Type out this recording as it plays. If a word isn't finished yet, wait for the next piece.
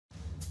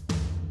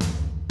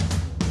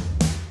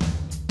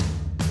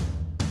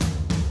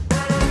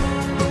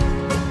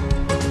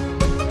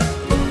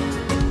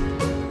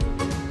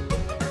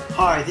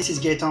Hi, this is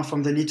Gaëtan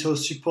from the Neto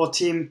support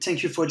team.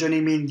 Thank you for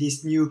joining me in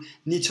this new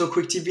Neto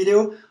quick tip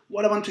video.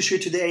 What I want to show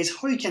you today is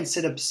how you can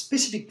set up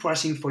specific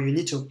pricing for your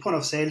Neto point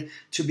of sale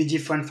to be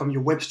different from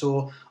your web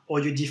store or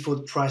your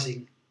default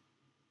pricing.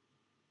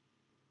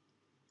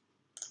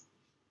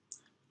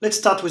 Let's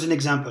start with an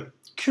example.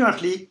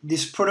 Currently,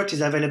 this product is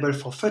available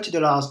for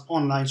 $30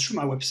 online through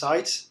my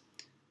website,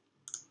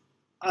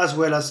 as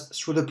well as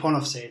through the point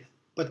of sale.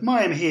 But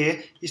my aim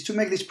here is to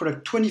make this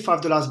product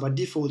 $25 by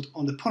default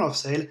on the point of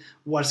sale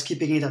while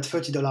keeping it at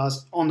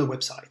 $30 on the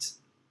website.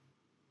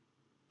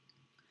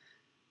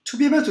 To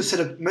be able to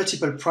set up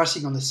multiple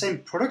pricing on the same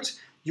product,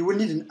 you will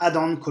need an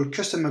add-on called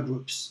Customer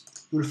Groups.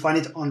 You will find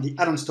it on the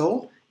add-on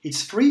store.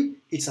 It's free.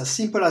 It's as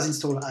simple as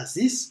install as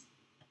this.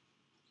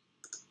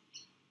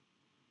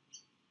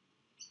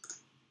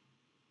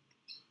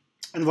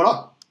 And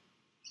voila!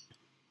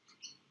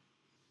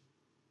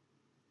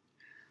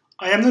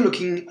 I am now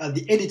looking at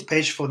the edit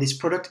page for this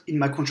product in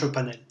my control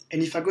panel.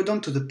 And if I go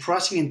down to the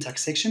pricing and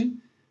tax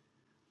section,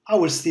 I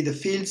will see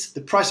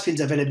the price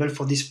fields available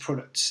for these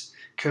products.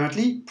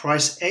 Currently,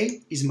 price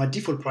A is my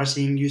default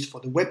pricing used for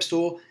the web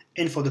store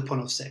and for the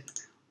point of sale.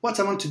 What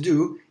I want to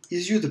do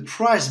is use the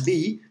price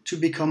B to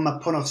become my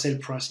point of sale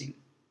pricing.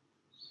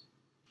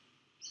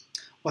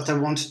 What I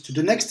want to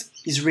do next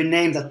is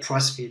rename that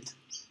price field.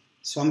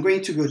 So I'm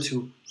going to go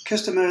to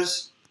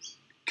Customers,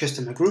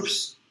 Customer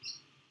Groups,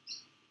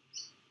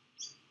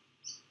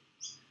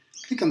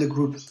 click on the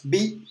group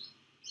B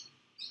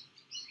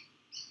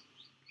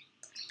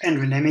and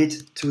rename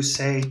it to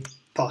say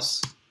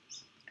POS.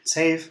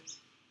 Save.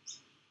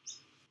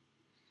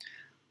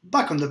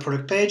 Back on the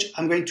product page,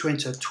 I'm going to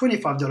enter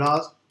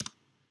 $25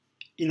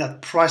 in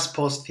that price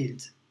POS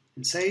field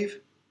and save.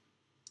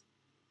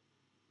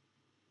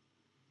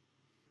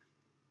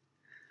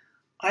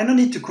 I now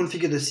need to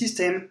configure the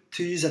system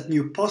to use that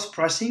new POS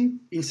pricing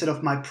instead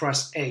of my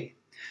price A.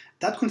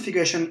 That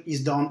configuration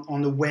is done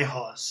on the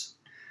warehouse.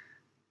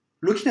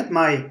 Looking at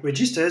my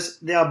registers,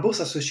 they are both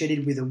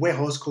associated with a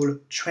warehouse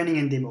called Training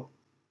and Demo.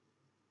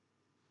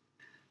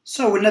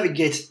 So I will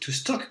navigate to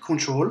Stock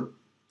Control,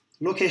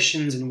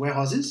 Locations and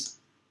Warehouses.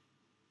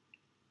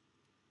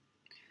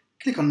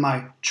 Click on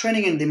my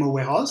Training and Demo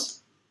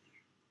warehouse.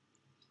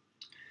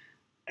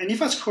 And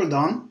if I scroll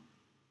down,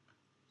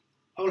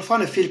 I will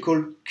find a field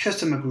called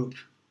Customer Group.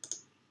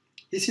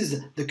 This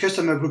is the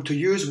customer group to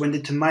use when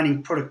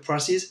determining product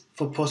prices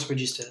for POS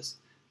registers.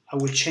 I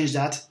will change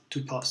that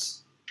to POS.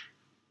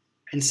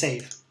 And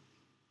save.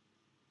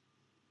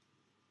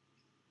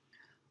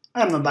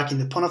 I am now back in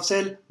the point of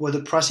sale where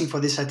the pricing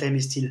for this item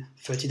is still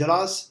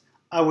 $30.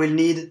 I will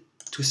need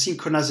to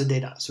synchronize the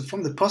data. So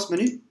from the POS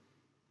menu,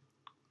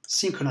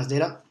 synchronize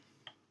data.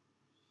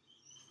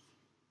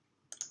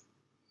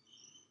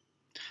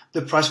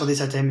 The price for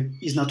this item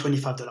is now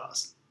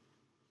 $25.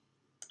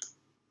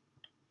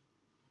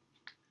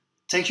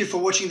 Thank you for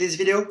watching this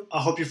video.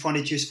 I hope you found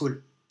it useful.